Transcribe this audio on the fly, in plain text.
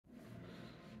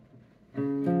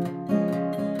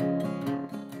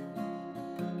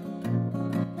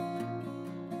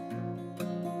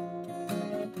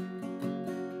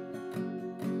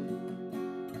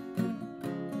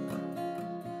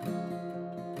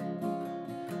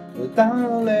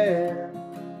Darling,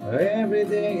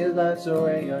 everything is nice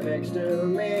when you're next to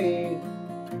me.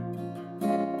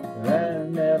 I'll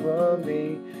never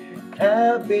be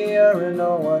happier in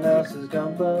no one else's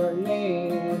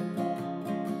company.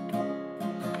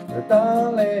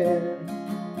 Darling,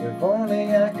 if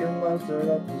only I can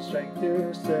muster up the strength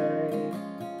to say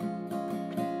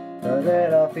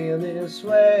that I feel this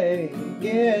way.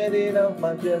 Get it off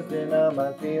my chest and I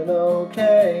might feel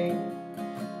okay.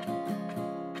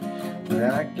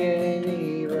 I can't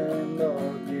even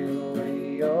look you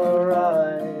in your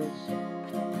eyes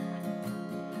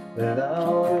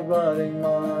without running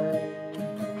mine.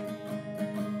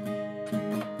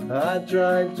 I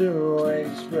tried to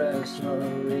express no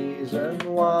reason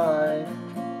why,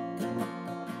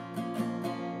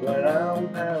 but I'm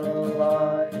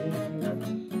paralyzed.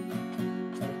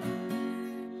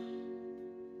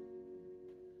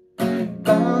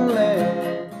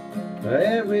 Darling,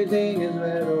 everything is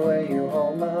better when you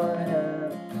hold my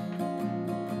hand.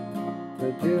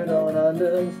 But you don't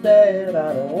understand.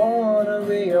 I don't wanna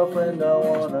be your friend, I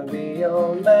wanna be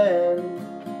your man.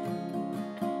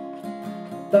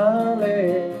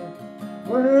 Darling,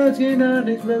 words cannot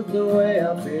express the way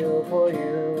I feel for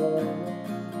you.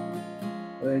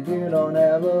 But you don't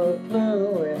have a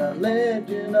clue, and I let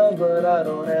you know, but I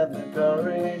don't have the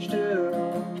courage to.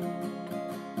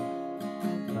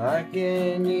 I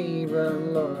can't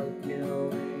even look you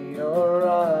in your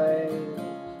eyes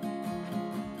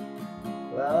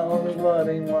without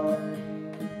running wine.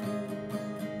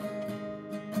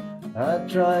 I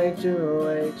try to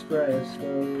express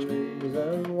the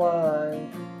reason why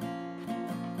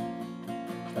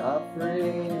I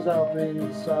freeze up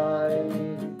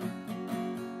inside.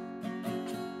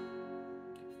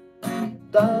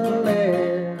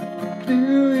 Darling,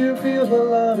 do you feel the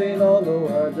love in all the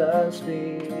words I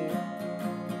speak?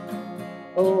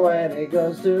 Oh, when it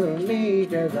goes to me,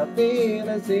 'cause I feel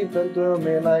it seeping through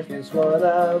me like it's what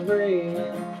I breathe.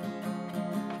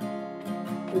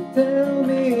 Tell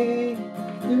me,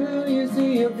 do you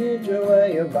see a future where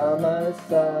you're by my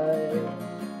side?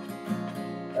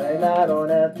 And I don't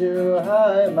have to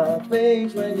hide my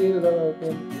face when you look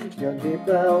into your deep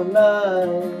brown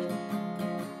eyes.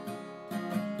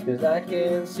 'Cause I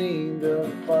can't seem to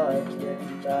find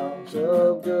things out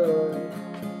so good.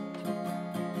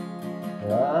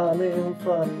 I'm in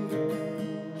front of you.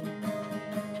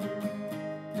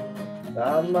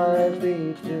 I might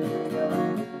be too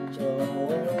young to know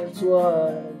it's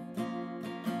what,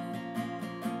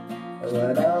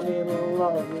 but I'm in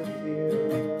love with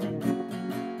you.